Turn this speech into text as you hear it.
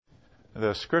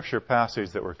The scripture passage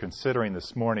that we're considering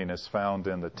this morning is found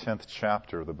in the 10th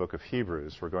chapter of the book of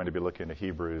Hebrews. We're going to be looking at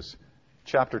Hebrews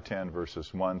chapter 10,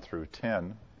 verses 1 through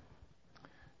 10.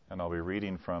 And I'll be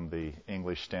reading from the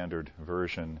English Standard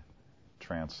Version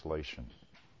translation.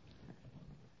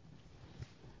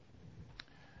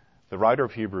 The writer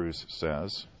of Hebrews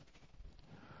says,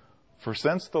 "For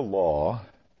since the law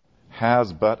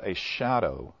has but a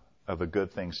shadow of the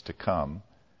good things to come,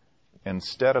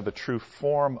 instead of the true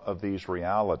form of these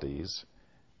realities,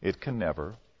 it can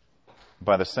never,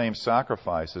 by the same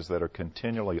sacrifices that are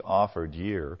continually offered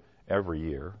every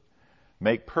year,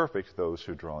 make perfect those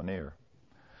who draw near.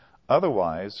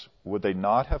 Otherwise, would they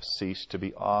not have ceased to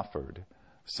be offered,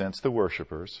 since the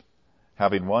worshippers,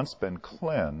 having once been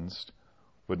cleansed,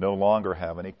 would no longer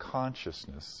have any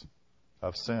consciousness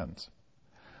of sins.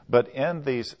 But in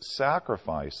these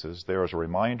sacrifices there is a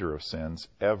reminder of sins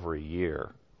every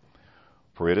year.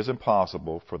 For it is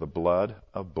impossible for the blood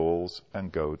of bulls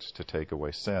and goats to take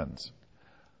away sins.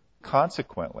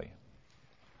 Consequently,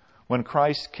 when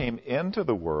Christ came into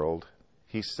the world,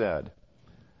 he said,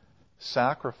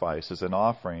 'Sacrifices and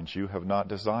offerings you have not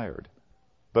desired,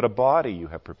 but a body you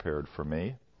have prepared for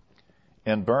me.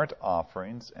 In burnt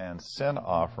offerings and sin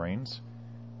offerings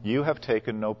you have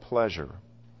taken no pleasure.'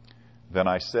 Then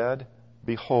I said,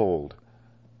 'Behold,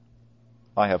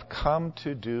 I have come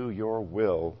to do your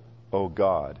will, O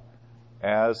God,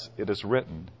 as it is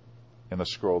written in the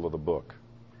scroll of the book.'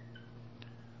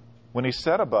 When he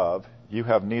said above, 'You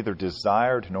have neither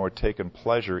desired nor taken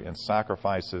pleasure in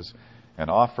sacrifices and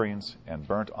offerings and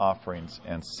burnt offerings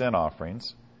and sin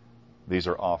offerings,' these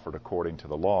are offered according to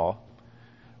the law,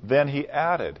 then he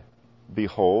added,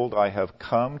 'Behold, I have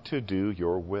come to do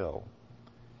your will.'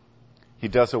 He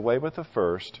does away with the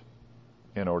first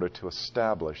in order to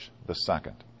establish the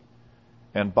second.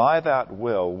 And by that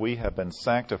will we have been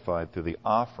sanctified through the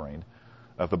offering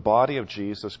of the body of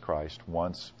Jesus Christ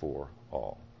once for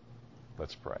all."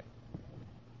 Let's pray.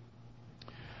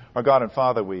 Our God and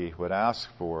Father, we would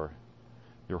ask for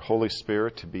your Holy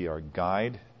Spirit to be our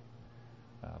guide,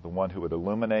 the one who would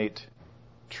illuminate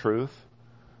truth,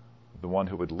 the one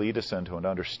who would lead us into an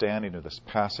understanding of this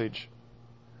passage,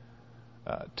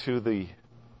 to the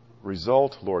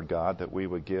result, Lord God, that we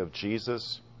would give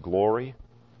Jesus glory,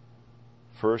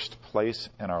 first place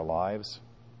in our lives,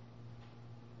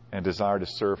 and desire to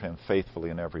serve him faithfully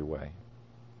in every way.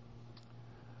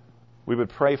 We would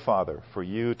pray, Father, for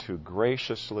you to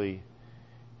graciously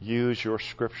use your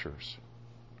scriptures,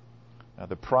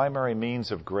 the primary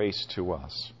means of grace to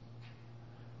us,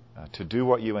 to do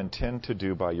what you intend to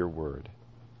do by your word,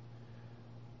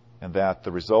 and that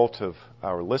the result of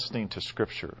our listening to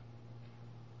Scripture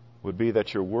would be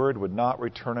that your word would not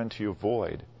return unto you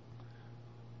void,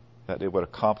 that it would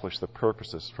accomplish the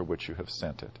purposes for which you have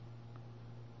sent it.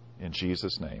 In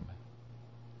Jesus' name,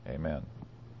 amen.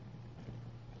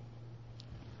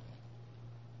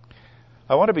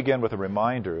 I want to begin with a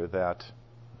reminder that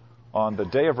on the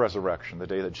day of resurrection, the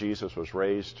day that Jesus was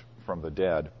raised from the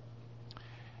dead,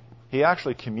 he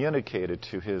actually communicated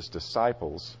to his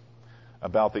disciples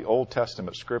about the Old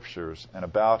Testament scriptures and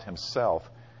about himself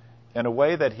in a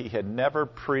way that he had never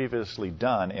previously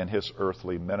done in his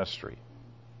earthly ministry.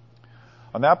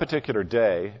 On that particular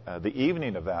day, the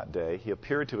evening of that day, he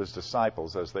appeared to his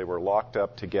disciples as they were locked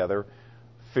up together,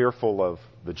 fearful of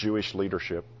the Jewish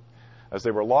leadership. As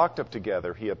they were locked up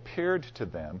together, he appeared to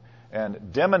them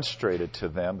and demonstrated to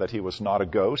them that he was not a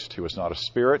ghost, he was not a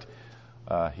spirit.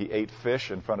 He ate fish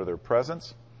in front of their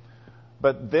presence.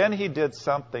 But then he did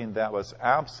something that was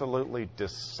absolutely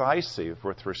decisive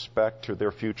with respect to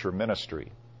their future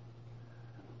ministry,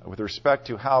 with respect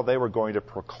to how they were going to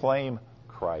proclaim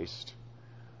Christ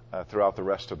throughout the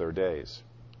rest of their days.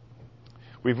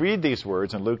 We read these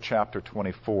words in Luke chapter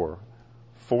 24,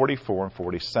 44 and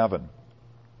 47.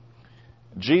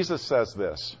 Jesus says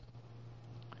this,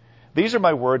 "These are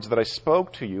my words that I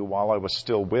spoke to you while I was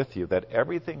still with you, that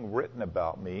everything written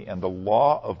about me in the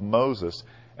law of Moses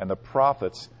and the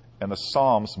prophets and the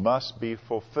Psalms must be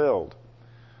fulfilled."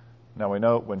 Now we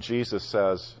know when Jesus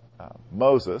says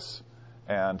Moses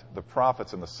and the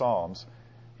prophets and the Psalms,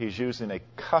 he's using a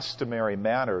customary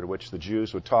manner in which the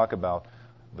Jews would talk about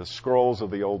the scrolls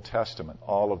of the Old Testament,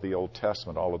 all of the Old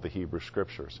Testament, all of the Hebrew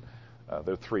Scriptures.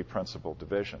 There are three principal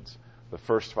divisions. The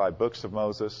first 5 books of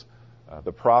Moses,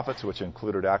 the prophets, which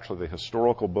included actually the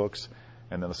historical books,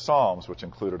 and then the Psalms, which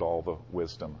included all the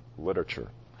wisdom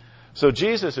literature. So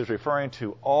Jesus is referring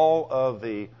to all of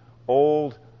the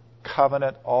Old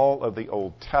Covenant, all of the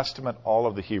Old Testament, all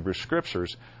of the Hebrew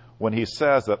Scriptures, when he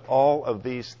says that all of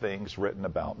these things written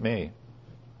about me.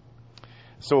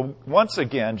 So once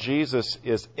again, Jesus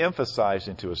is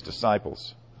emphasizing to his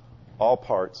disciples, all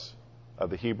parts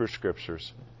of the Hebrew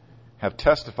Scriptures have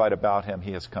testified about him.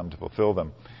 He has come to fulfill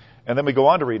them. And then we go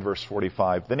on to read verse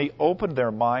 45. Then he opened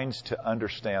their minds to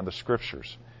understand the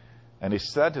Scriptures. And he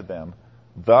said to them,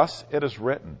 thus it is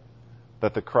written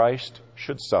that the Christ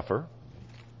should suffer,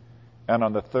 and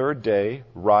on the third day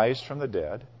rise from the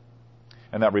dead,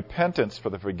 and that repentance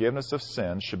for the forgiveness of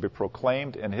sins should be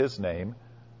proclaimed in his name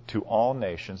to all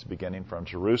nations, beginning from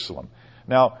Jerusalem.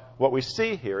 Now, what we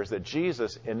see here is that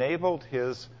Jesus enabled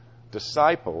his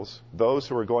disciples, those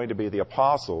who are going to be the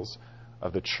apostles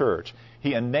of the church,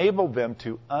 he enabled them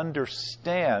to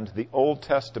understand the Old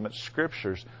Testament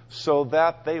Scriptures so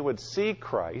that they would see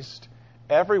Christ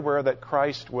everywhere that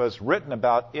Christ was written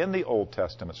about in the Old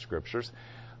Testament Scriptures.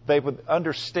 They would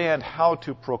understand how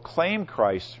to proclaim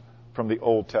Christ from the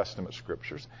Old Testament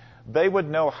Scriptures. They would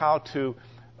know how to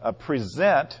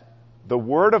present the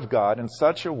Word of God in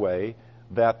such a way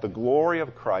that the glory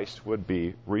of Christ would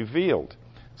be revealed.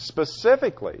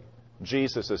 Specifically,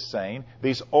 Jesus is saying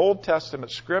these Old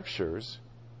Testament Scriptures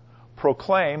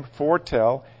proclaim,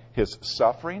 foretell his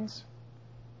sufferings,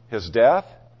 his death,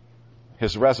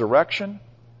 his resurrection,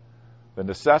 the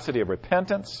necessity of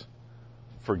repentance,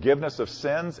 forgiveness of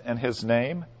sins in his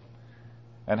name,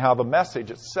 and how the message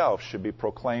itself should be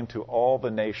proclaimed to all the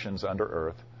nations under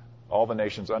earth, all the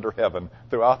nations under heaven,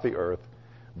 throughout the earth,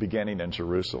 beginning in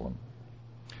Jerusalem.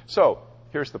 So,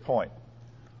 here's the point.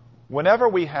 Whenever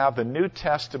we have the New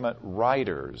Testament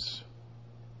writers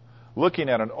looking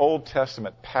at an Old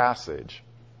Testament passage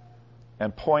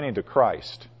and pointing to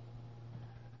Christ,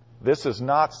 this is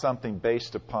not something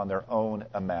based upon their own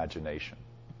imagination.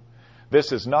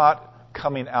 This is not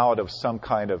coming out of some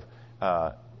kind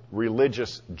of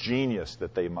religious genius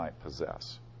that they might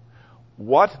possess.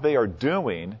 What they are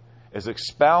doing is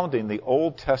expounding the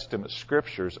Old Testament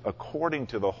Scriptures according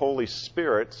to the Holy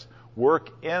Spirit's work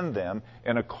in them,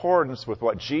 in accordance with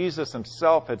what Jesus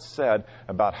himself had said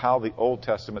about how the Old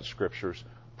Testament Scriptures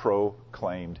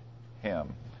proclaimed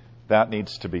him. That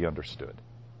needs to be understood.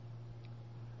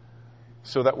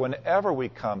 So that whenever we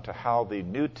come to how the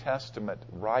New Testament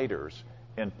writers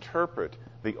interpret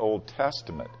the Old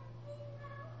Testament,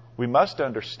 we must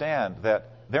understand that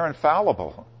they're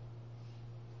infallible.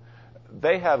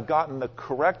 They have gotten the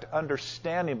correct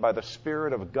understanding by the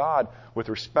Spirit of God with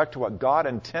respect to what God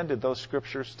intended those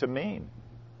Scriptures to mean.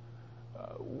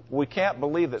 We can't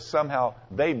believe that somehow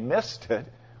they missed it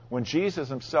when Jesus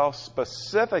himself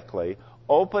specifically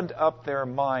opened up their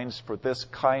minds for this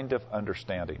kind of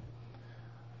understanding.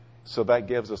 So that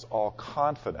gives us all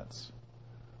confidence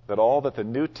that all that the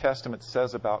New Testament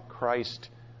says about Christ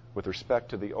with respect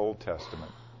to the Old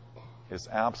Testament is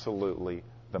absolutely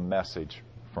the message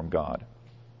from God.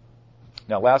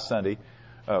 Now, last Sunday,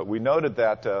 we noted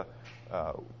that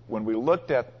when we looked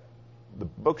at the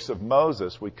books of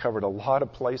Moses, we covered a lot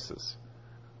of places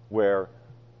where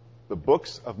the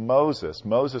books of Moses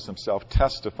himself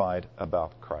testified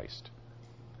about Christ.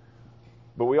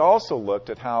 But we also looked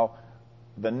at how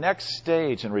the next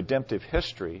stage in redemptive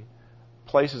history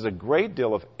places a great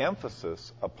deal of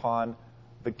emphasis upon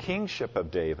the kingship of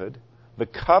David, the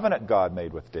covenant God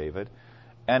made with David,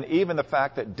 and even the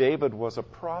fact that David was a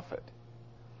prophet,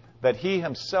 that he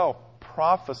himself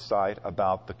prophesied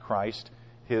about the Christ,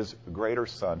 his greater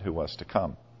son who was to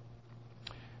come.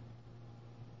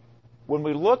 When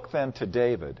we look then to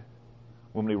David,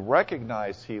 when we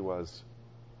recognize he was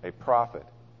a prophet,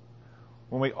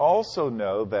 when we also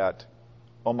know that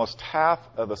almost half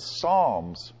of the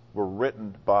Psalms were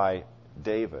written by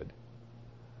David,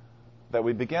 that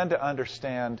we begin to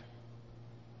understand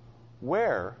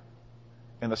where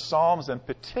in the Psalms in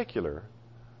particular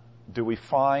do we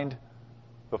find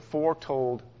the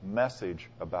foretold message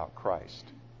about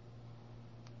Christ.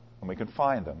 And we can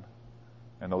find them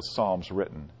in those Psalms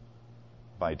written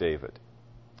by David.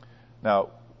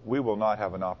 Now, we will not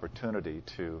have an opportunity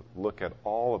to look at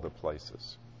all of the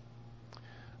places.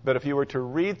 But if you were to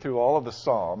read through all of the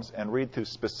Psalms and read through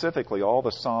specifically all the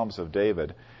Psalms of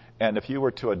David, and if you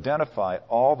were to identify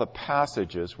all the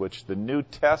passages which the New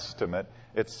Testament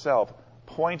itself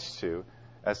points to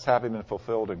as having been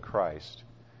fulfilled in Christ,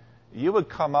 you would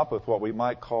come up with what we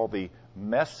might call the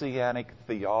messianic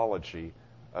theology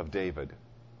of David.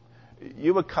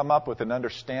 You would come up with an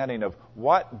understanding of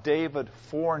what David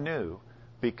foreknew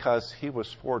because he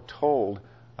was foretold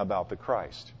about the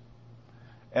Christ.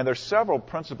 And there's several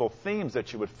principal themes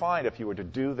that you would find if you were to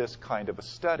do this kind of a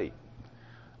study.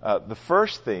 The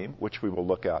first theme, which we will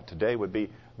look at today, would be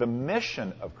the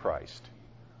mission of Christ.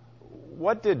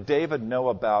 What did David know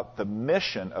about the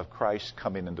mission of Christ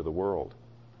coming into the world?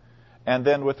 And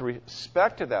then with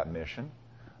respect to that mission,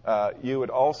 you would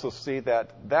also see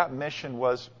that that mission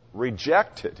was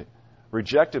rejected.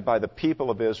 Rejected by the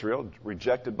people of Israel,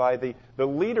 rejected by the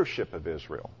leadership of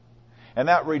Israel. And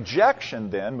that rejection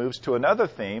then moves to another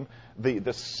theme,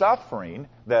 the suffering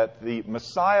that the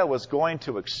Messiah was going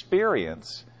to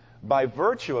experience by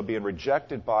virtue of being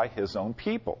rejected by his own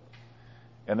people.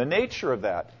 And the nature of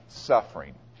that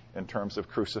suffering in terms of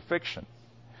crucifixion.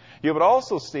 You would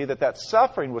also see that that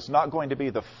suffering was not going to be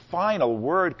the final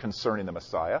word concerning the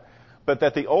Messiah, but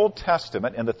that the Old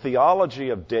Testament and the theology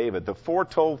of David, the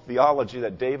foretold theology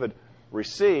that David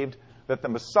received, that the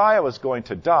Messiah was going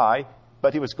to die,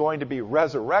 but he was going to be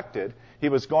resurrected, he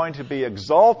was going to be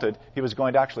exalted, he was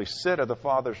going to actually sit at the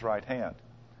Father's right hand.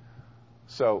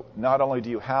 So not only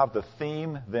do you have the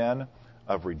theme then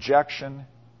of rejection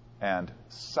and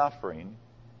suffering,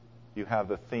 you have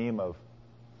the theme of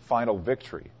final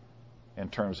victory in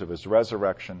terms of his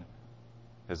resurrection,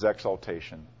 his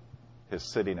exaltation,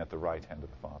 his sitting at the right hand of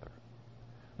the Father.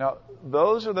 Now,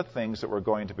 those are the things that we're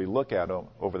going to be looking at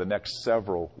over the next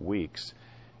several weeks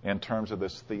in terms of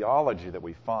this theology that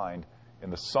we find in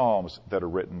the Psalms that are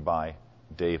written by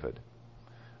David.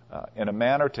 In a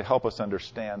manner to help us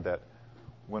understand that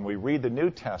when we read the New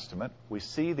Testament, we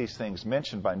see these things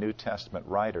mentioned by New Testament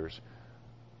writers.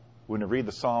 When we read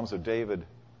the Psalms of David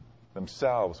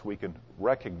themselves, we can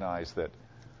recognize that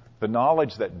the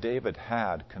knowledge that David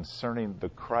had concerning the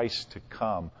Christ to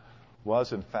come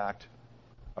was, in fact,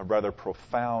 a rather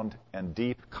profound and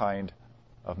deep kind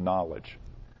of knowledge.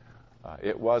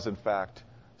 It was, in fact,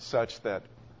 such that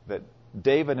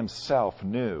David himself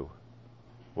knew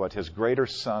what his greater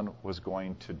son was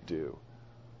going to do.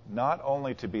 Not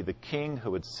only to be the king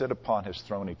who would sit upon his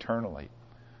throne eternally,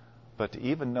 but to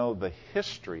even know the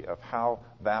history of how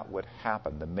that would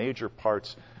happen, the major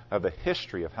parts of the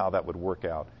history of how that would work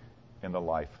out in the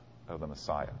life of the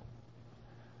Messiah.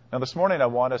 Now, this morning I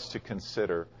want us to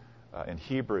consider in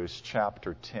Hebrews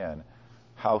chapter 10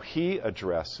 how he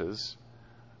addresses,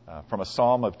 from a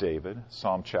Psalm of David,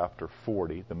 Psalm chapter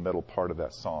 40, the middle part of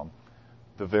that psalm,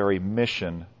 the very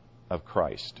mission of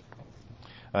Christ.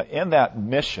 In that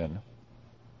mission,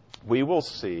 we will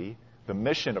see the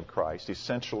mission of Christ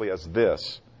essentially as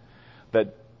this,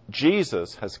 that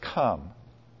Jesus has come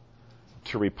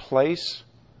to replace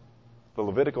the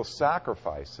Levitical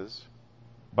sacrifices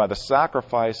by the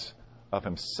sacrifice of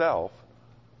himself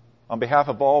on behalf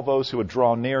of all those who would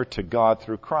draw near to God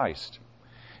through Christ.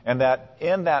 And that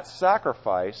in that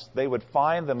sacrifice, they would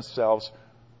find themselves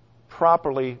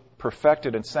properly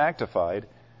perfected and sanctified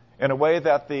in a way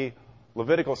that the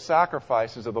Levitical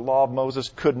sacrifices of the law of Moses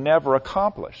could never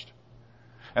accomplish.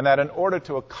 And that in order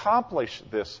to accomplish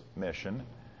this mission,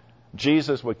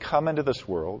 Jesus would come into this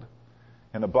world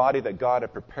in the body that God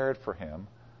had prepared for him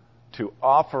to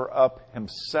offer up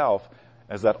himself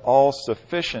as that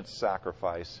all-sufficient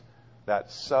sacrifice,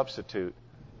 that substitute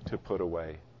to put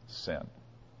away sin.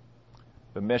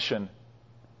 The mission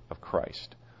of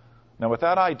Christ. Now, with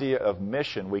that idea of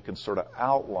mission, we can sort of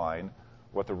outline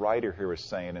what the writer here is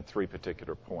saying in three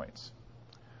particular points.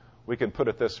 We can put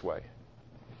it this way.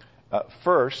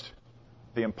 First,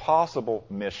 the impossible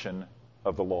mission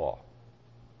of the law.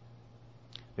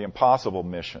 The impossible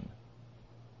mission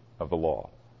of the law.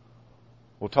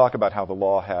 We'll talk about how the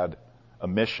law had a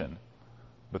mission,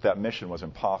 but that mission was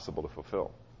impossible to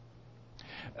fulfill.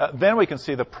 Then we can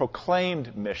see the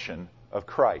proclaimed mission of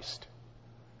Christ.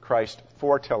 Christ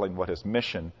foretelling what his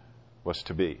mission was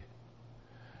to be.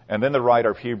 And then the writer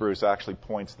of Hebrews actually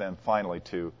points then finally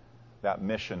to that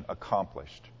mission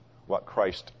accomplished, what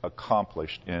Christ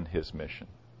accomplished in his mission.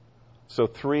 So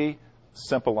three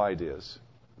simple ideas.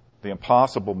 The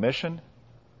impossible mission,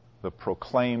 the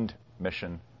proclaimed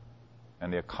mission,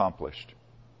 and the accomplished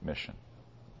mission.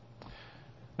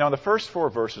 Now, in the first four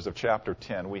verses of chapter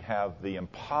 10, we have the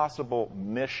impossible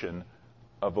mission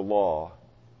of the law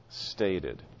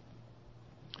stated.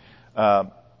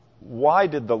 Why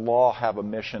did the law have a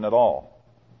mission at all?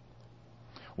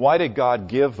 Why did God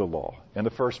give the law in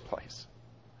the first place?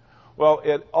 Well,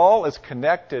 it all is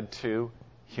connected to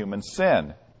human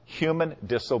sin, human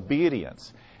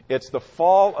disobedience. It's the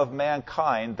fall of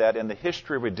mankind that in the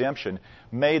history of redemption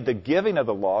made the giving of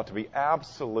the law to be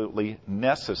absolutely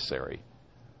necessary.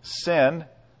 Sin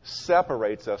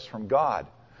separates us from God.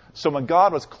 So when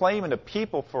God was claiming a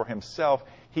people for himself,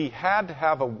 he had to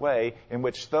have a way in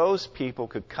which those people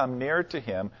could come near to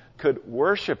him, could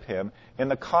worship him in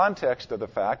the context of the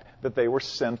fact that they were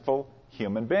sinful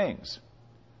human beings.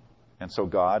 And so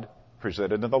God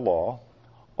presented in the law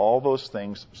all those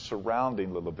things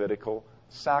surrounding the Levitical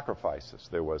sacrifices.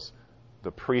 There was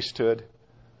the priesthood,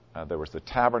 there was the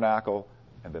tabernacle,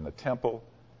 and then the temple,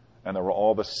 and there were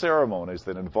all the ceremonies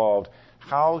that involved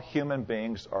how human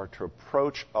beings are to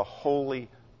approach a holy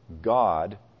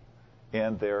God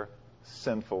in their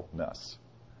sinfulness,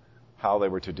 how they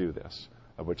were to do this,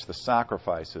 of which the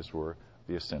sacrifices were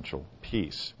the essential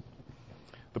piece.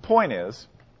 The point is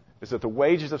that the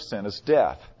wages of sin is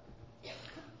death.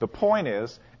 The point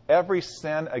is, every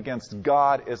sin against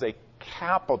God is a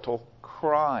capital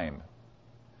crime.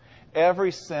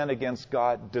 Every sin against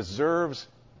God deserves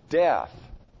death.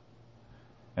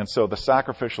 And so the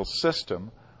sacrificial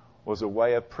system was a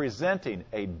way of presenting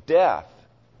a death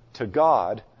to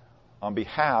God on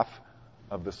behalf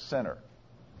of the sinner.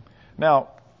 Now,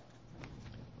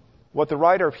 what the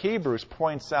writer of Hebrews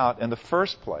points out in the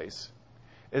first place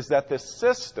is that the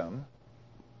system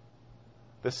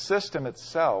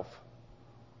itself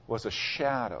was a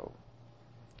shadow.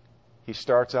 He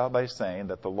starts out by saying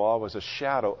that the law was a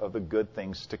shadow of the good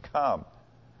things to come.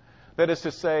 That is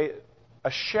to say,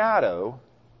 a shadow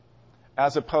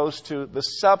as opposed to the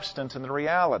substance and the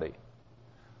reality.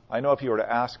 I know if you were to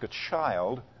ask a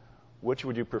child, which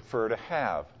would you prefer to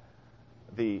have?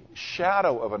 The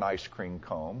shadow of an ice cream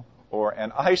cone or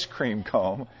an ice cream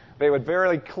cone, they would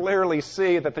very clearly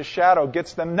see that the shadow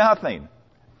gets them nothing.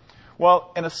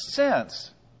 Well, in a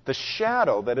sense, the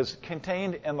shadow that is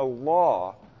contained in the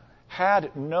law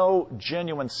had no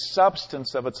genuine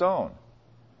substance of its own.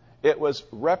 It was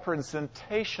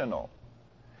representational.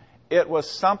 It was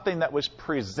something that was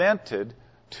presented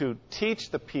to teach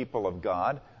the people of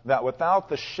God that without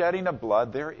the shedding of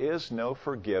blood, there is no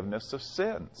forgiveness of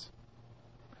sins.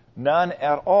 None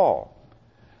at all.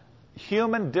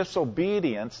 Human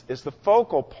disobedience is the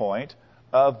focal point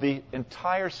of the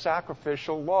entire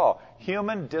sacrificial law.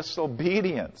 Human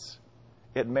disobedience.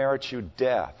 It merits you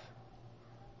death.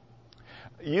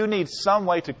 You need some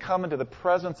way to come into the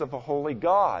presence of a holy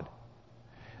God.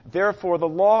 Therefore, the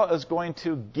law is going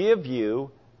to give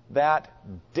you that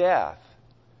death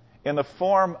in the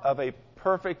form of a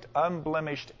perfect,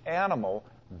 unblemished animal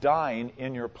dying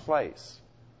in your place.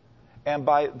 And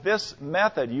by this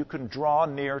method, you can draw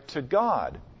near to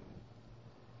God.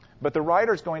 But the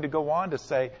writer is going to go on to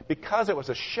say, because it was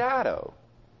a shadow,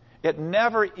 it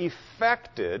never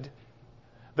effected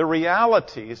the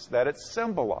realities that it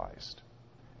symbolized.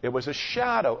 It was a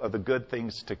shadow of the good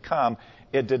things to come.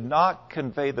 It did not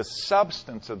convey the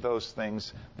substance of those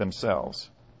things themselves.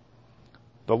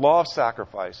 The law of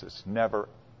sacrifices never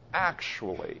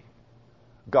actually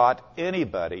got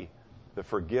anybody the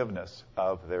forgiveness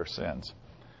of their sins.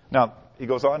 Now, he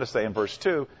goes on to say in verse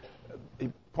 2, he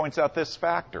points out this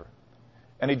factor.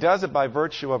 And he does it by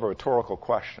virtue of a rhetorical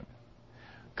question.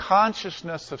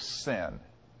 Consciousness of sin.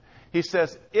 He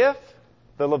says, if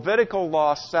the Levitical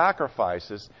law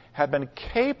sacrifices had been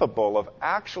capable of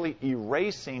actually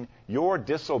erasing your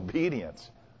disobedience,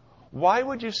 why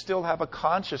would you still have a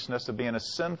consciousness of being a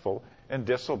sinful and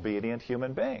disobedient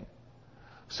human being?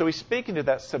 So he's speaking to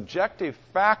that subjective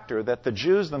factor that the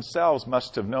Jews themselves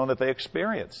must have known that they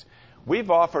experienced. We've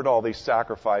offered all these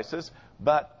sacrifices,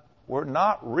 but we're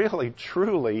not really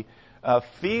truly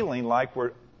feeling like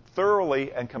we're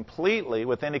thoroughly and completely,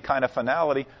 with any kind of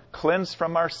finality, cleansed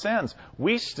from our sins.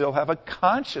 We still have a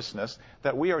consciousness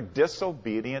that we are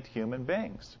disobedient human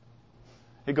beings.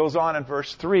 He goes on in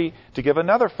verse 3 to give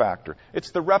another factor.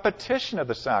 It's the repetition of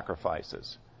the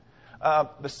sacrifices.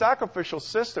 The sacrificial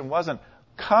system wasn't,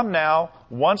 come now,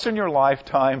 once in your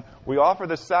lifetime, we offer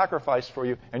this sacrifice for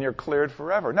you, and you're cleared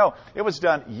forever. No, it was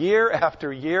done year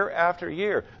after year after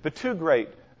year. The two great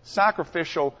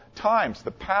sacrificial times, the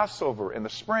Passover in the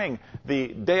spring, the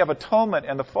Day of Atonement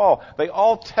in the fall, they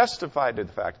all testified to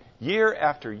the fact, year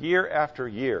after year after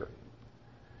year,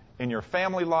 in your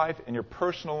family life, in your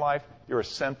personal life, you're a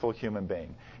sinful human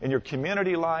being. In your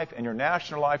community life, in your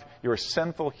national life, you're a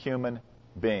sinful human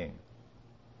being.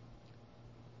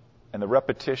 And the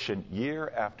repetition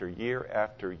year after year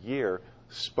after year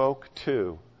spoke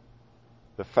to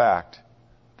the fact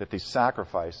that these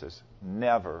sacrifices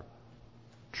never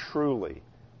truly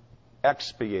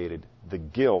expiated the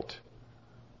guilt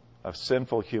of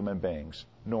sinful human beings,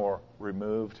 nor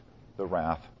removed the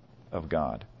wrath of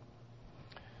God.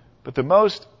 But the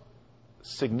most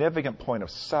significant point of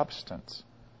substance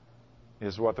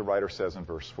is what the writer says in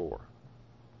verse 4.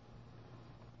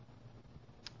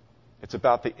 It's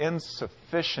about the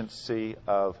insufficiency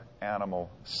of animal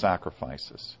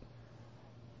sacrifices.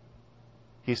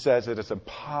 He says it is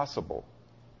impossible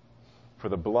for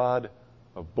the blood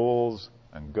of bulls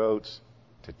and goats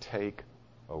to take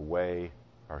away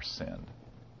our sin.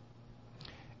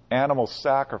 Animal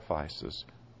sacrifices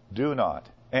do not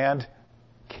and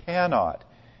cannot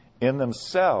in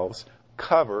themselves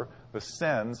cover the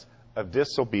sins of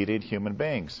disobedient human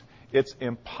beings. It's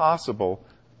impossible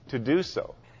to do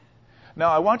so.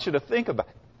 Now, I want you to think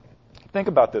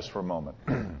about this for a moment.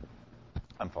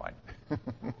 I'm fine.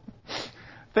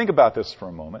 Think about this for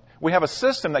a moment. We have a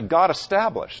system that God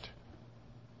established.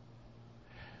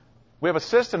 We have a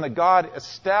system that God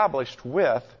established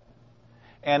with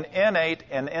an innate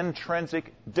and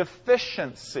intrinsic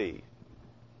deficiency.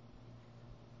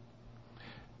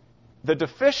 The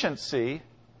deficiency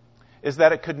is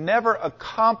that it could never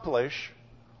accomplish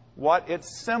what it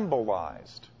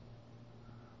symbolized.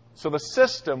 So the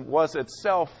system was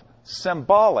itself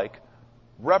symbolic,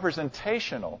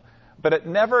 representational, but it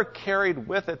never carried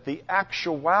with it the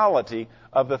actuality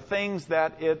of the things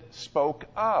that it spoke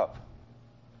of.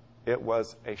 It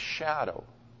was a shadow,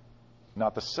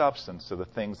 not the substance of the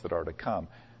things that are to come.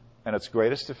 And its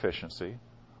greatest deficiency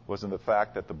was in the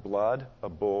fact that the blood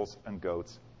of bulls and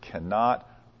goats cannot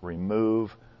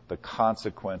remove the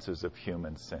consequences of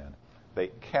human sin. They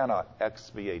cannot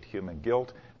expiate human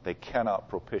guilt. They cannot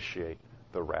propitiate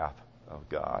the wrath of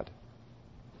God.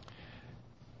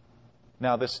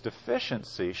 Now, this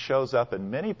deficiency shows up in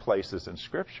many places in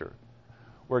Scripture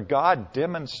where God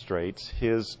demonstrates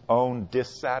His own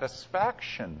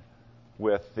dissatisfaction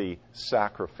with the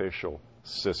sacrificial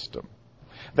system.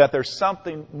 That there's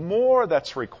something more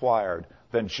that's required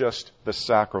than just the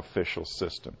sacrificial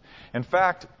system. In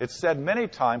fact, it's said many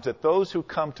times that those who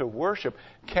come to worship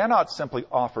cannot simply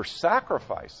offer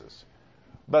sacrifices,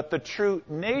 but the true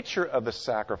nature of the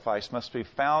sacrifice must be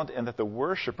found in that the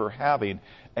worshiper having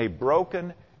a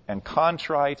broken and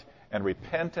contrite and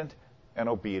repentant and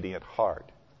obedient heart.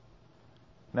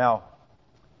 Now,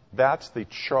 that's the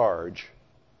charge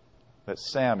that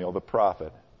Samuel, the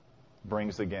prophet,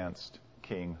 brings against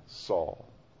King Saul.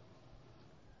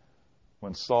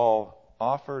 When Saul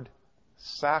offered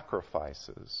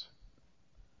sacrifices,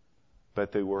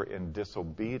 but they were in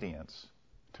disobedience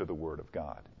to the Word of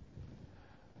God.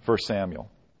 1 Samuel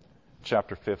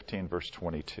chapter 15, verse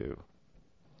 22.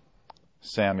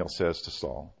 Samuel says to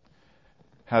Saul,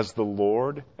 "Has the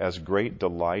Lord as great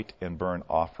delight in burnt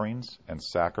offerings and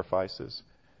sacrifices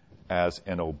as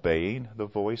in obeying the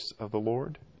voice of the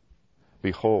Lord?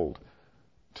 Behold,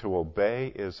 to obey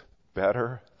is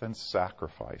better than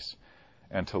sacrifice,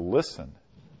 and to listen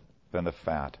than the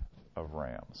fat of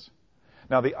rams."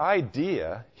 Now, the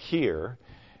idea here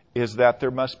is that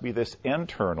there must be this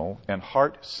internal and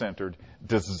heart-centered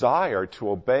desire to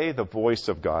obey the voice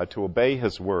of God, to obey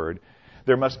His Word.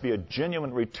 There must be a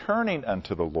genuine returning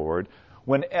unto the Lord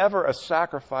whenever a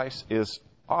sacrifice is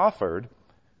offered,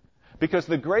 because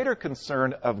the greater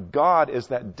concern of God is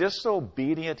that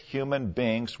disobedient human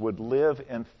beings would live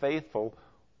in faithful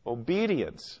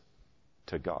obedience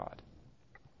to God.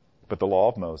 But the law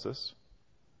of Moses,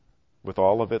 with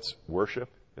all of its worship,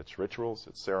 its rituals,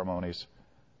 its ceremonies,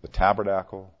 the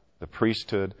tabernacle, the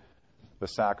priesthood, the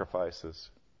sacrifices,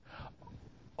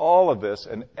 all of this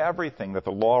and everything that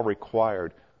the law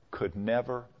required could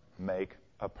never make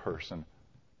a person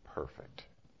perfect.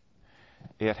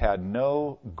 It had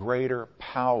no greater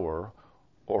power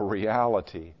or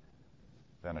reality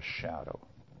than a shadow.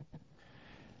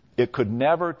 It could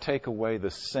never take away the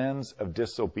sins of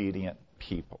disobedient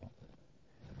people.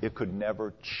 It could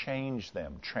never change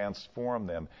them, transform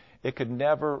them. It could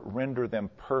never render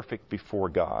them perfect before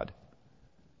God.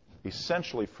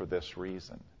 Essentially for this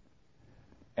reason,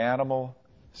 animal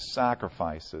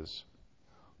sacrifices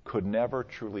could never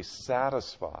truly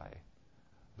satisfy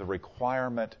the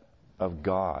requirement of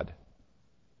God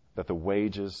that the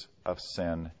wages of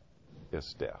sin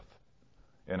is death.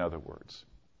 In other words,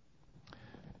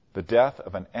 the death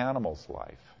of an animal's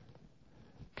life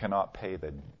cannot pay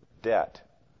the debt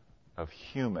of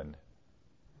human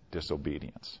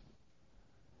disobedience.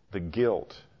 The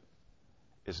guilt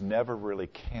is never really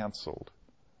canceled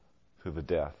through the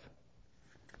death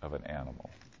of an animal.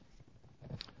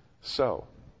 So,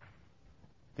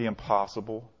 the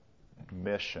impossible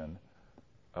mission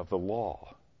of the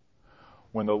law.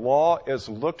 When the law is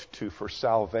looked to for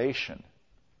salvation,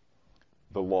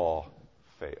 the law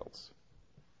fails.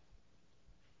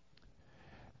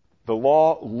 The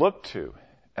law looked to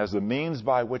as the means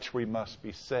by which we must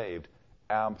be saved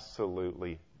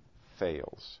absolutely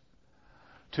fails.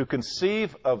 To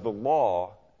conceive of the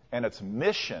law and its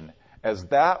mission as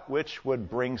that which would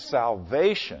bring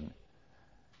salvation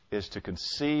is to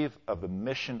conceive of the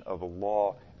mission of the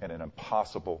law in an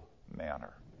impossible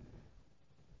manner.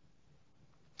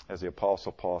 As the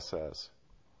Apostle Paul says,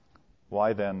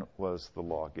 why then was the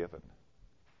law given?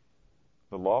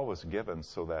 The law was given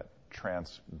so that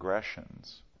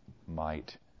transgressions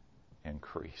might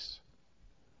increase.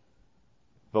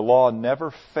 The law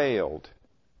never failed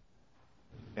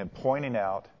in pointing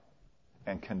out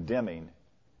and condemning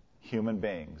human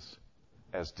beings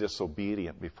as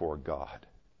disobedient before God.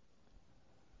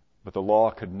 But the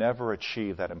law could never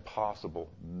achieve that impossible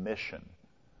mission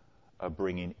of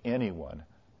bringing anyone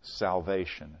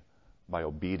salvation by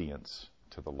obedience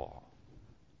to the law.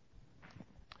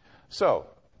 So,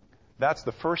 that's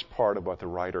the first part of what the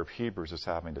writer of Hebrews is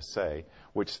having to say,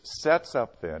 which sets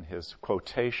up then his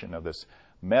quotation of this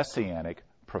messianic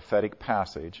prophetic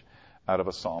passage out of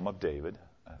a Psalm of David,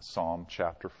 Psalm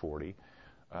chapter 40,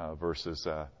 verses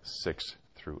 6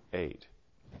 through 8.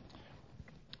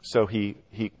 So he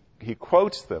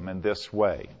quotes them in this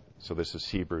way. So this is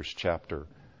Hebrews chapter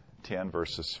 10,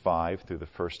 verses 5 through the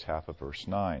first half of verse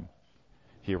 9.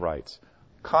 He writes,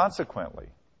 "Consequently,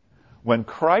 when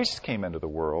Christ came into the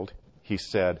world, he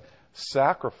said,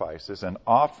 'Sacrifices and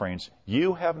offerings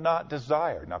you have not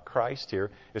desired.'" Now Christ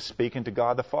here is speaking to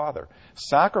God the Father.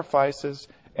 "Sacrifices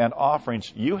and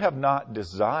offerings you have not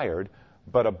desired,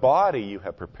 but a body you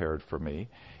have prepared for me.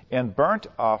 In burnt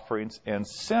offerings and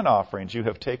sin offerings you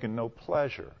have taken no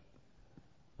pleasure.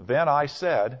 Then I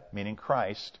said," meaning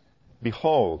Christ,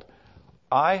 "Behold,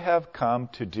 I have come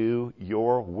to do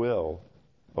your will,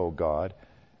 O God,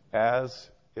 as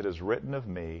it is written of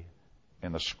me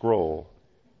in the scroll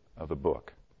of the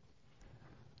book."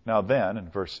 Now then, in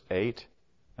verse 8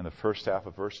 and the first half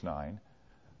of verse 9,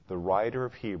 the writer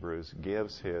of Hebrews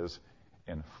gives his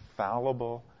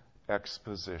infallible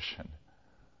exposition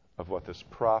of what this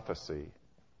prophecy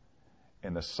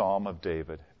in the Psalm of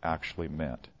David actually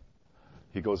meant.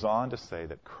 He goes on to say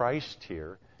that Christ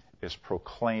here is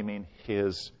proclaiming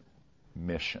his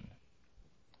mission.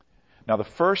 Now, the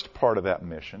first part of that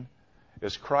mission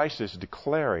is Christ is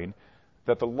declaring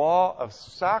that the law of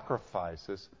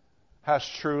sacrifices has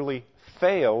truly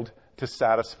failed to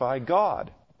satisfy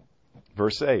God.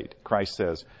 Verse 8, Christ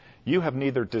says, "You have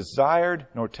neither desired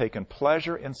nor taken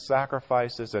pleasure in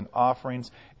sacrifices and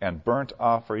offerings and burnt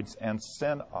offerings and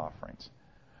sin offerings."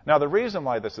 Now, the reason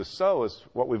why this is so is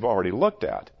what we've already looked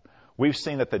at. We've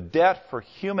seen that the debt for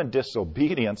human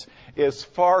disobedience is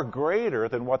far greater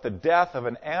than what the death of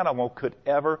an animal could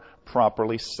ever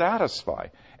properly satisfy.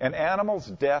 An animal's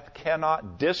death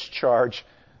cannot discharge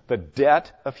the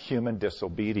debt of human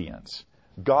disobedience.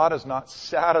 God is not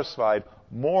satisfied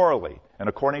morally and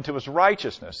according to his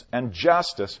righteousness and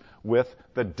justice with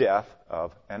the death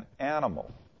of an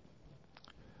animal.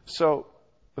 So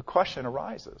the question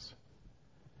arises,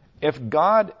 if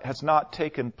God has not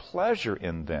taken pleasure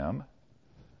in them,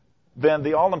 then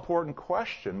the all-important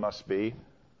question must be,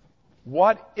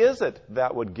 what is it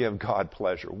that would give God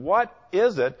pleasure? What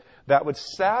is it that would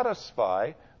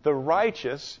satisfy the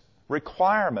righteous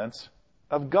requirements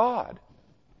of God?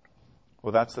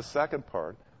 Well, that's the second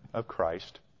part of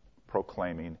Christ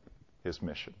proclaiming his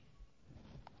mission.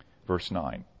 Verse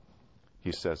 9,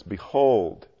 he says,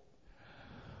 "Behold,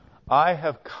 I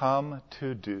have come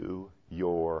to do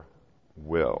your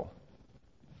will,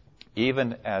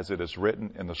 even as it is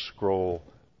written in the scroll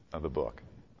of the book."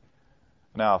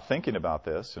 Now, thinking about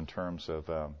this in terms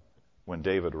of when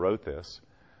David wrote this,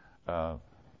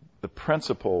 the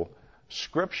principal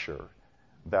scripture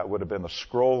that would have been the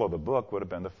scroll of the book would have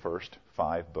been the first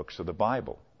 5 books of the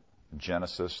Bible,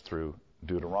 Genesis through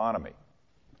Deuteronomy.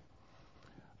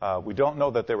 We don't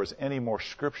know that there was any more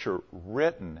scripture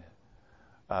written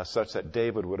such that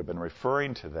David would have been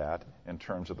referring to that in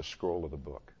terms of the scroll of the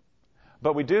book.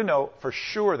 But we do know for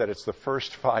sure that it's the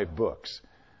first 5 books,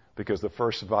 because the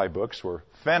first 5 books were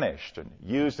finished and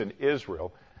used in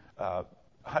Israel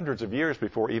hundreds of years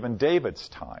before even David's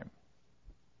time.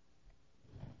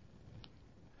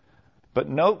 But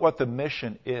note what the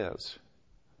mission is.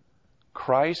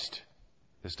 Christ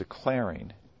is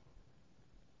declaring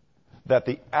that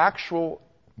the actual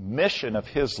mission of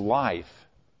his life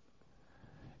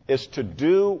is to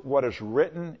do what is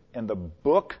written in the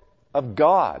book of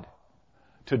God,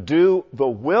 to do the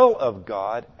will of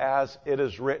God as it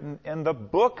is written in the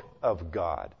book of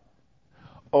God.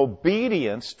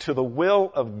 Obedience to the will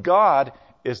of God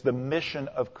is the mission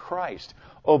of Christ.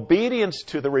 Obedience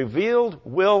to the revealed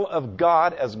will of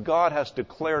God as God has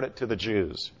declared it to the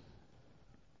Jews.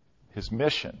 His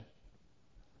mission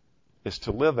is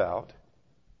to live out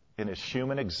in his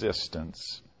human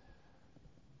existence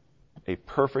a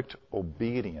perfect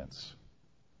obedience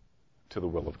to the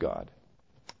will of God.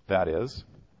 That is,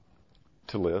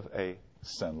 to live a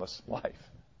sinless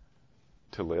life,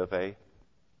 to live a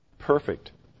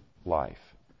perfect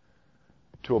life,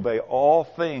 to obey all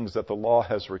things that the law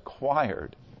has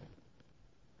required,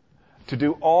 to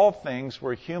do all things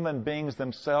where human beings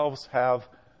themselves have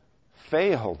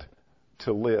failed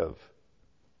to live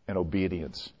in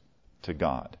obedience to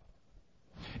God.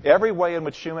 Every way in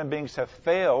which human beings have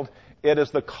failed, it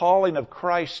is the calling of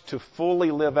Christ to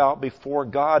fully live out before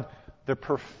God the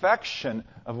perfection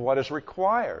of what is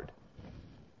required.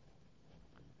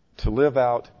 To live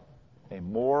out a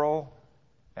moral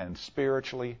and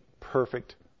spiritually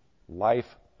perfect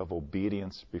life of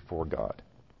obedience before God.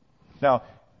 Now,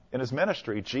 in his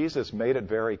ministry, Jesus made it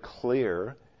very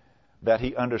clear that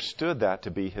he understood that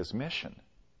to be his mission.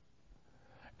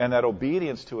 And that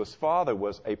obedience to his Father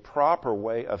was a proper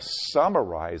way of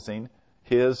summarizing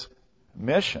his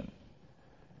mission.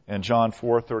 In John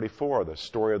 4:34, the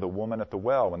story of the woman at the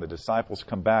well, when the disciples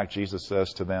come back, Jesus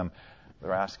says to them,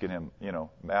 they're asking him,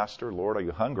 Master, Lord, are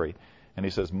you hungry? And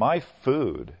he says, my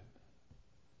food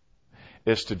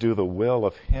is to do the will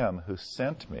of him who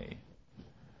sent me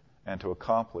and to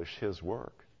accomplish his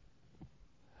work.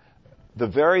 The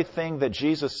very thing that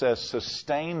Jesus says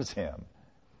sustains him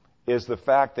is the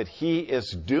fact that he is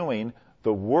doing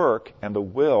the work and the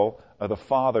will of the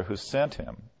Father who sent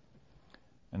him.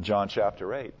 In John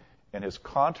chapter 8, in his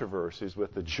controversies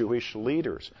with the Jewish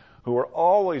leaders, who are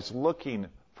always looking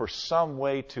for some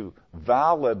way to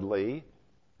validly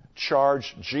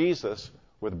charge Jesus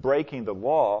with breaking the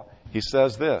law, he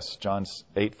says this, John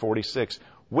 8:46,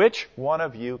 which one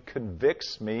of you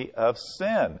convicts me of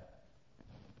sin?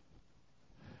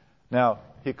 Now,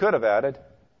 he could have added,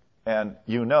 and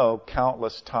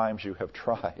countless times you have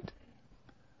tried.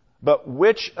 But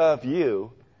which of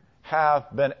you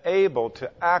have been able to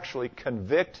actually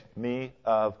convict me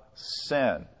of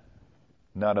sin?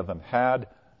 None of them had,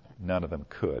 none of them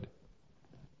could.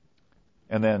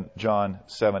 And then John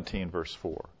 17, verse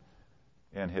 4.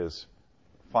 In his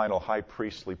final high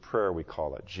priestly prayer, we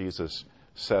call it, Jesus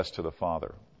says to the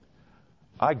Father,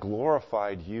 I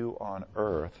glorified you on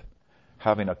earth,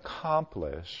 having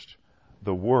accomplished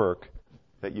the work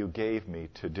that you gave me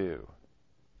to do.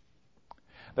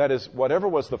 That is, whatever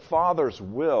was the Father's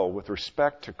will with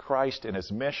respect to Christ and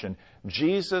his mission,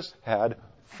 Jesus had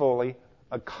fully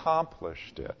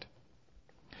accomplished it.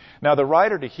 Now, the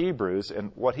writer to Hebrews,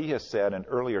 and what he has said in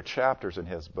earlier chapters in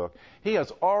his book, he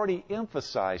has already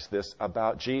emphasized this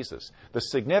about Jesus, the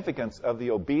significance of the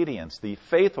obedience, the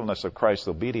faithfulness of Christ's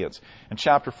obedience. In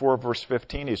chapter 4, verse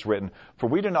 15, he's written, for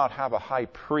we do not have a high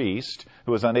priest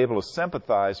who is unable to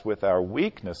sympathize with our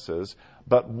weaknesses,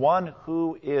 but one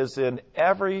who is in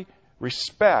every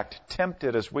respect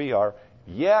tempted as we are,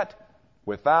 yet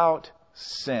without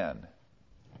sin.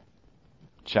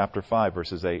 Chapter 5,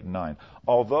 verses 8 and 9.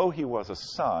 Although he was a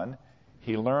son,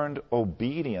 he learned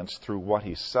obedience through what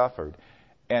he suffered.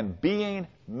 And being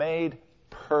made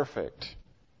perfect,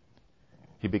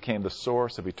 he became the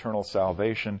source of eternal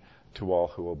salvation to all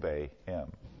who obey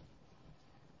him.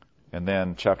 And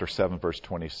then chapter 7, verse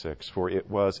 26. For it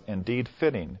was indeed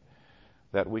fitting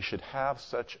that we should have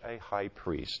such a high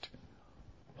priest,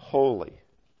 holy,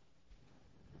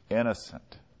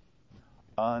 innocent,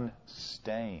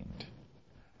 unstained,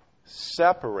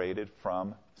 separated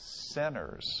from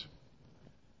sinners,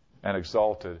 and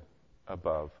exalted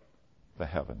above the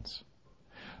heavens.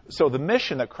 So the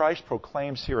mission that Christ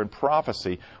proclaims here in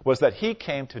prophecy was that he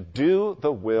came to do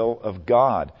the will of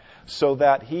God, so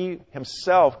that he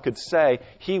himself could say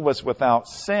he was without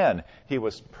sin. He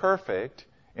was perfect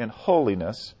in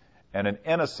holiness and in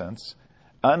innocence,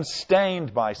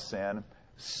 unstained by sin,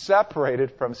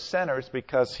 separated from sinners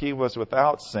because he was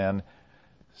without sin,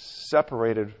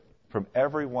 separated from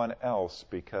everyone else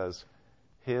because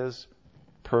his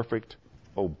perfect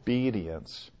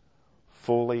obedience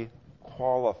fully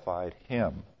qualified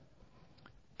him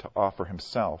to offer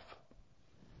himself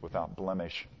without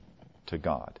blemish to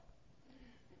God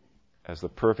as the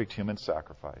perfect human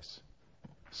sacrifice,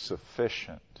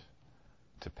 sufficient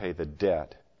to pay the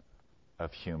debt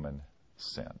of human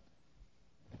sin.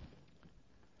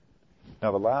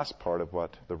 Now, the last part of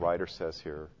what the writer says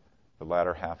here, the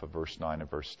latter half of verse 9 and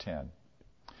verse 10,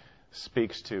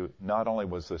 speaks to not only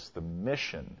was this the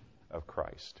mission of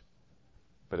Christ,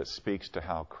 but it speaks to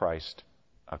how Christ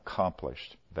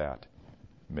accomplished that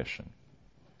mission.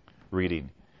 Reading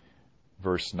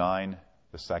verse 9,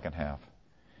 the second half.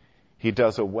 He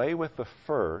does away with the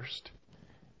first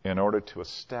in order to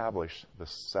establish the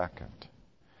second.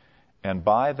 And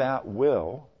by that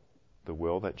will, the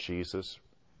will that Jesus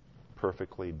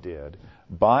perfectly did,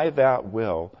 by that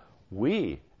will,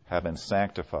 we have been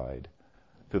sanctified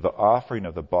through the offering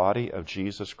of the body of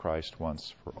Jesus Christ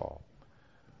once for all.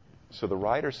 So the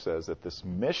writer says that this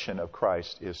mission of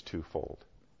Christ is twofold.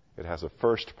 It has a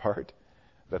first part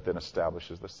that then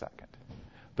establishes the second.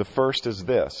 The first is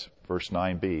this, verse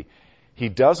 9b. He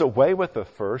does away with the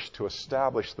first to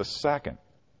establish the second,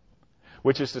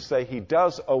 which is to say he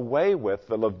does away with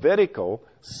the Levitical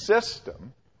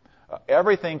system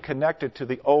everything connected to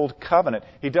the old covenant.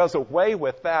 He does away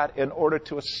with that in order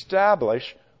to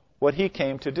establish what he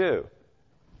came to do.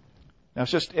 Now,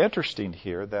 it's just interesting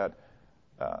here that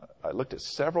I looked at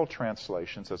several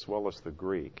translations as well as the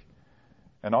Greek.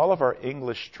 And all of our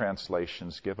English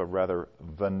translations give a rather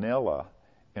vanilla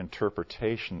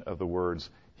interpretation of the words,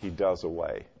 he does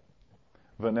away.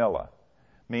 Vanilla,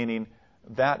 meaning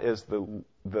that is the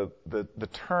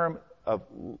term of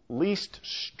least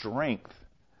strength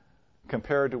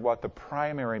compared to what the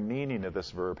primary meaning of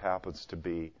this verb happens to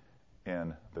be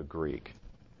in the Greek.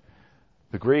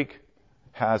 The Greek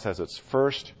has as its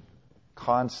first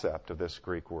concept of this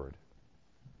Greek word,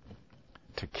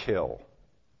 to kill,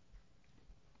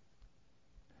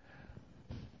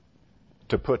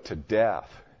 to put to death.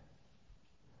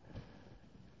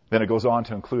 Then it goes on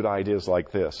to include ideas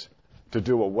like this, to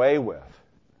do away with,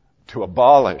 to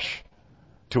abolish,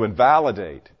 to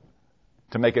invalidate,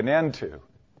 to make an end to.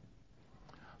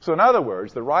 So in other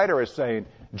words, the writer is saying,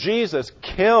 Jesus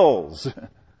kills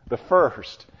the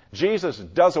first. Jesus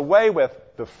does away with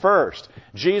the first.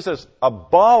 Jesus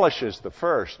abolishes the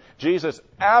first. Jesus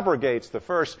abrogates the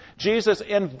first. Jesus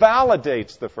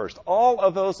invalidates the first. All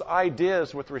of those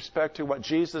ideas with respect to what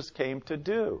Jesus came to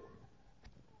do.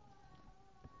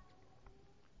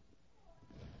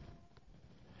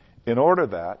 In order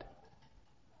that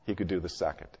he could do the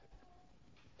second.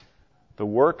 The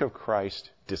work of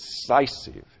Christ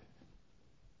decisive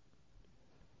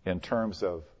in terms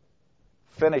of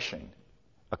finishing,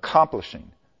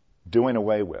 accomplishing, doing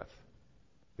away with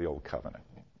the old covenant.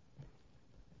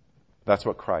 That's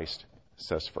what Christ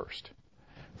says first.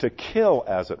 To kill,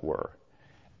 as it were,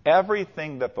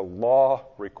 everything that the law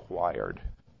required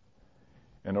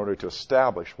in order to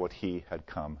establish what he had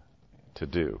come to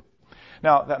do.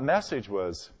 Now, that message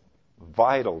was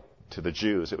vital to the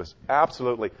Jews. It was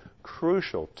absolutely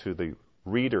crucial to the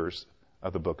readers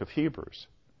of the book of Hebrews.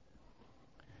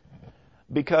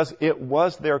 Because it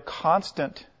was their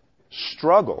constant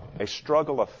struggle, a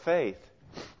struggle of faith,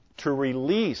 to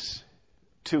release,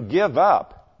 to give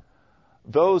up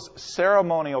those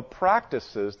ceremonial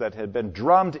practices that had been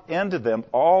drummed into them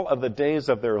all of the days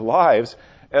of their lives,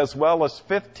 as well as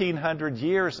 1,500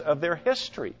 years of their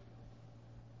history.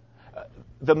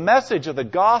 The message of the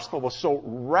gospel was so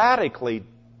radically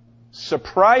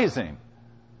surprising.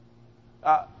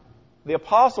 The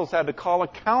apostles had to call a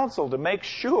council to make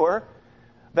sure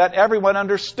that everyone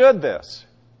understood this.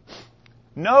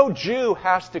 No Jew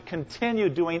has to continue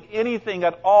doing anything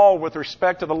at all with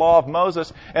respect to the law of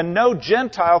Moses, and no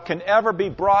Gentile can ever be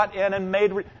brought in and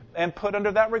made and put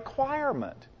under that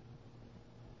requirement.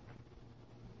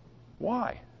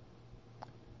 Why?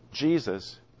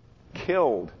 Jesus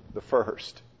killed the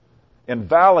first,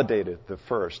 invalidated the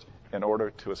first in order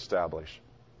to establish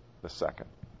the second.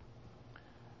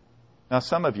 Now,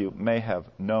 some of you may have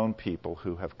known people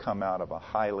who have come out of a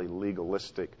highly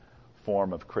legalistic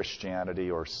form of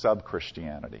Christianity or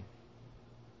sub-Christianity.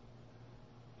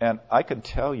 And I can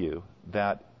tell you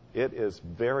that it is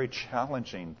very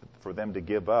challenging for them to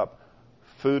give up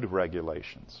food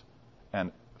regulations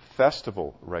and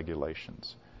festival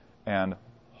regulations and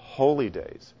holy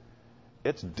days.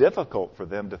 It's difficult for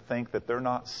them to think that they're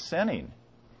not sinning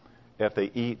if they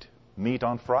eat meat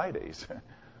on Fridays,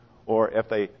 or if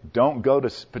they don't go to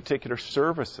particular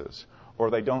services, or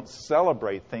they don't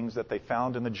celebrate things that they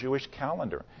found in the Jewish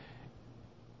calendar.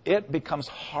 It becomes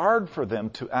hard for them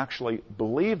to actually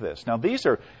believe this. Now, these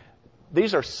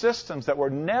are systems that were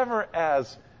never,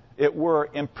 as it were,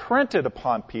 imprinted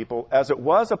upon people as it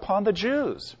was upon the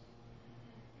Jews.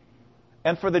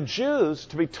 And for the Jews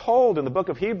to be told in the book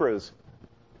of Hebrews,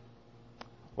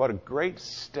 what a great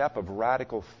step of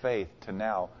radical faith to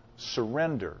now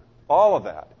surrender all of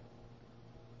that.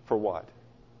 For what?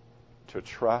 To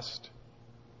trust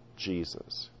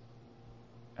Jesus.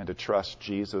 And to trust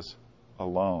Jesus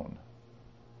alone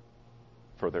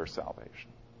for their salvation.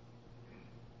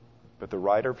 But the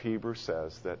writer of Hebrews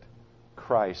says that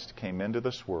Christ came into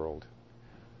this world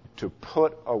to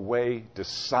put away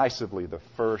decisively the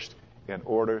first in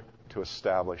order to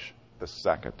establish the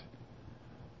second.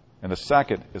 And the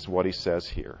second is what he says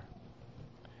here.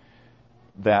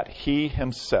 That he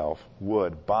himself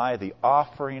would, by the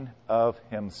offering of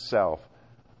himself,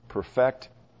 perfect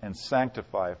and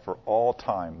sanctify for all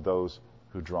time those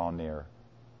who draw near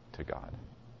to God.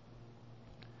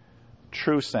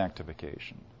 True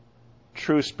sanctification,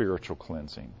 true spiritual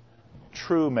cleansing,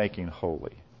 true making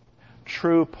holy,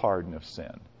 true pardon of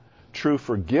sin, true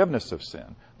forgiveness of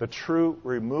sin, the true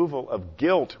removal of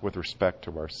guilt with respect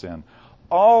to our sin.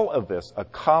 All of this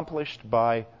accomplished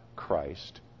by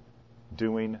Christ,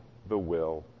 doing the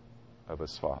will of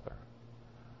his Father.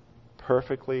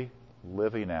 perfectly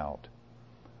living out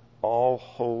all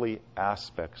holy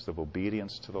aspects of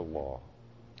obedience to the law,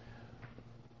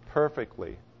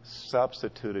 perfectly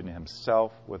substituting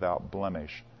himself without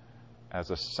blemish as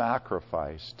a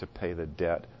sacrifice to pay the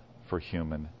debt for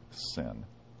human sin.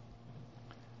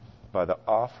 By the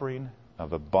offering of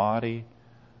the body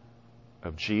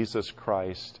of Jesus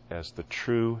Christ as the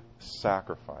true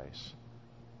sacrifice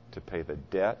to pay the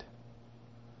debt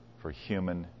for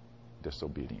human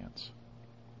disobedience.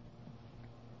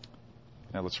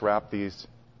 Now let's wrap these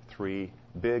three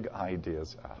big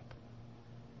ideas up.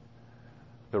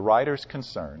 The writer's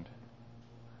concerned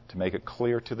to make it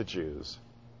clear to the Jews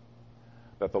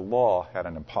that the law had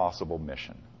an impossible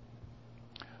mission.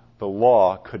 The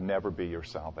law could never be your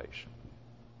salvation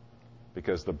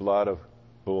because the blood of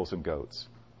bulls and goats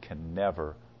can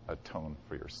never atone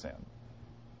for your sin.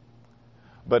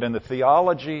 But in the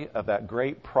theology of that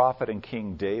great prophet and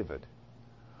King David,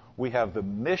 we have the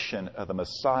mission of the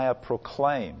Messiah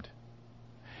proclaimed.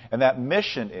 And that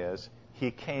mission is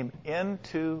he came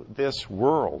into this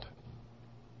world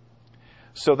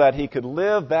so that he could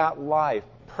live that life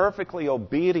perfectly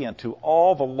obedient to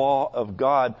all the law of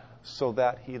God, so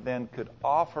that he then could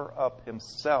offer up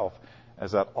himself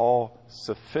as that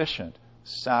all-sufficient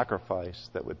sacrifice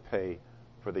that would pay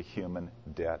for the human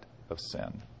debt of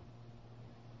sin.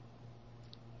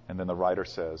 And then the writer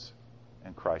says,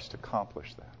 and Christ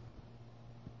accomplished that.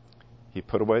 He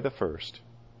put away the first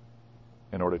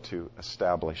in order to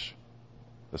establish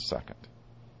the second.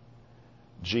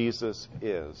 Jesus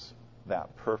is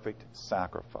that perfect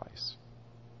sacrifice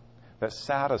that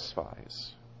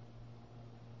satisfies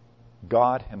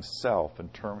God himself in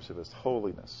terms of his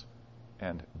holiness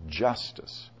and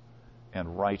justice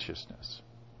and righteousness,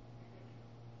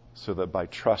 so that by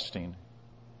trusting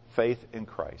faith in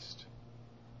Christ,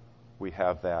 we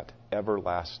have that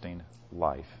everlasting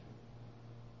life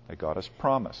that God has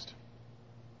promised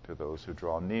to those who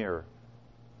draw near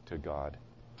to God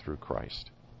through Christ.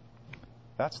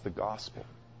 That's the gospel.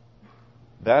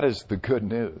 That is the good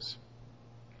news.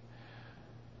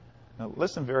 Now,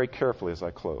 listen very carefully as I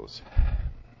close.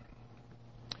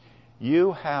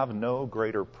 You have no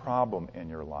greater problem in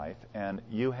your life, and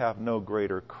you have no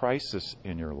greater crisis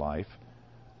in your life,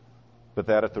 but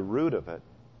that at the root of it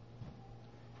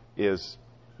is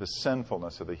the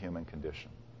sinfulness of the human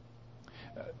condition.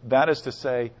 That is to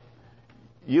say,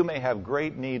 you may have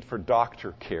great need for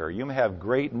doctor care. You may have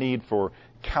great need for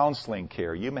counseling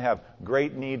care. You may have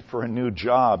great need for a new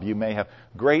job. You may have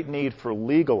great need for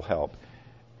legal help.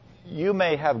 You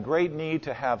may have great need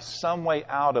to have some way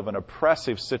out of an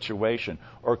oppressive situation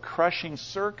or crushing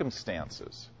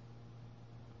circumstances.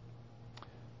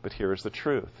 But here's the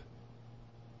truth.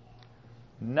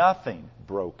 Nothing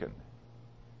broken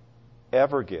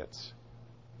ever gets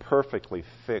perfectly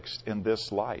fixed in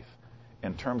this life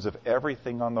in terms of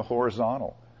everything on the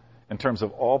horizontal, in terms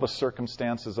of all the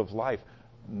circumstances of life.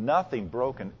 Nothing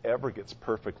broken ever gets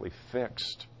perfectly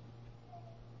fixed.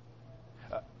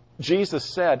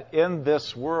 Jesus said, in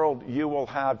this world you will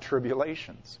have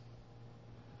tribulations.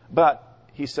 But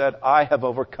he said, I have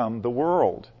overcome the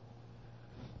world.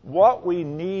 What we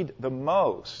need the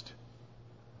most,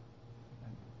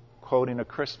 quoting a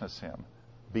Christmas hymn,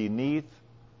 beneath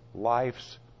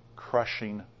life's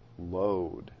crushing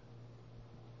load,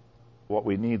 what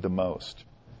we need the most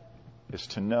is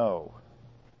to know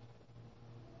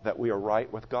that we are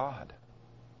right with God.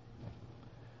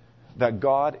 That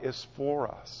God is for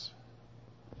us.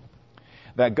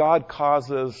 That God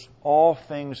causes all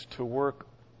things to work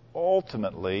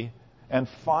ultimately and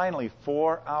finally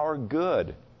for our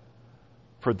good,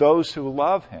 for those who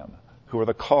love him, who are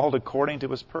the called according to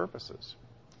his purposes.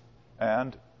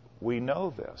 And we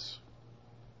know this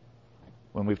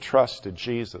when we've trusted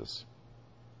Jesus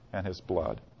and his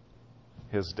blood,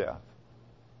 his death,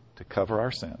 to cover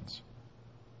our sins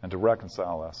and to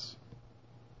reconcile us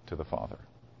to the Father.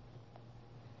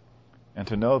 And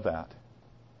to know that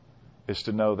is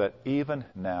to know that even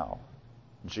now,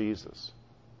 Jesus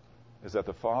is at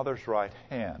the Father's right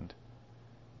hand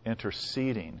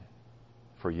interceding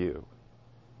for you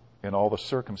in all the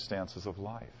circumstances of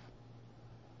life.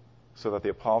 So that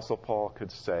the Apostle Paul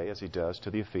could say, as he does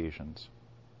to the Ephesians,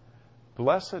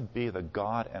 blessed be the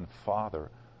God and Father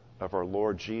of our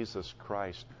Lord Jesus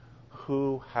Christ,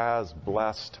 who has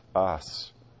blessed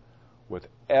us with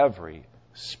every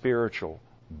spiritual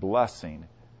blessing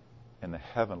in the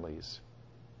heavenlies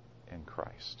in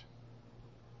Christ.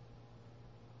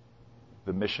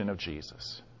 The mission of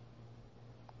Jesus.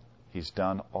 He's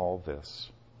done all this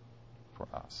for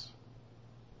us.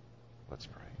 Let's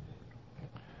pray.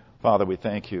 Father, we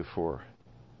thank you for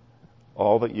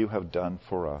all that you have done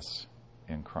for us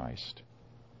in Christ.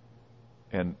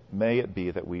 And may it be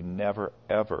that we never,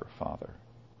 ever, Father,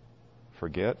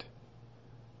 forget,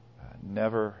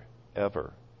 never,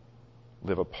 ever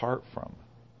live apart from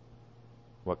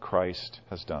what Christ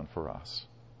has done for us,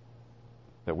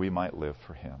 that we might live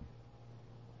for Him.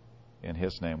 In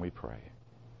His name we pray.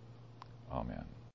 Amen.